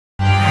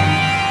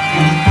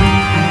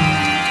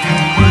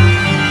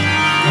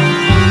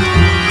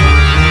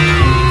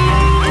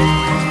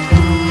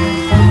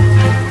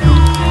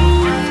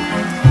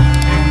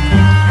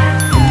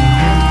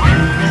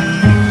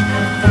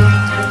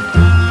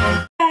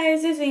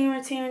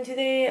team, and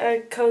today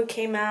a code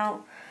came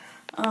out.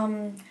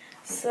 I'm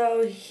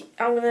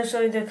gonna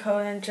show you the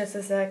code in just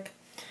a sec.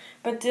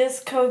 But this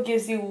code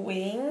gives you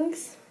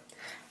wings.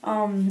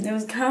 It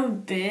was kind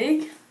of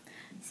big,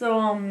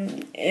 so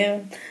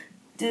if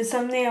there's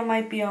something that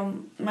might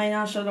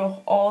not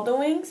show all the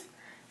wings,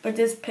 but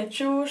this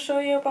picture will show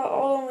you about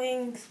all the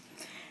wings.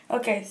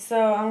 Okay,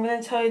 so I'm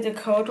gonna tell you the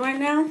code right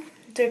now.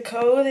 The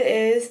code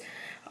is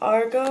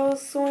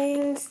Argos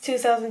Wings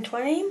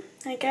 2020,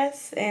 I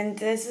guess, and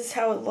this is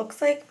how it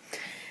looks like.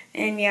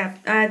 And yeah,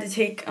 I had to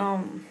take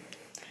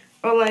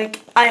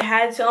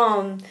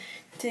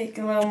take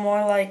a little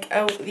more. Like,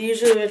 I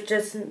usually would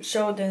just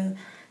show the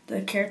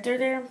character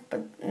there,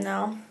 but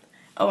no.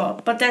 Oh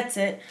well, but that's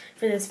it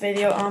for this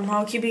video.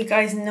 I'll keep you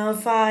guys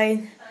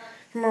notified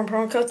for more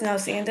promo codes, and I'll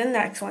see you in the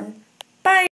next one. Bye!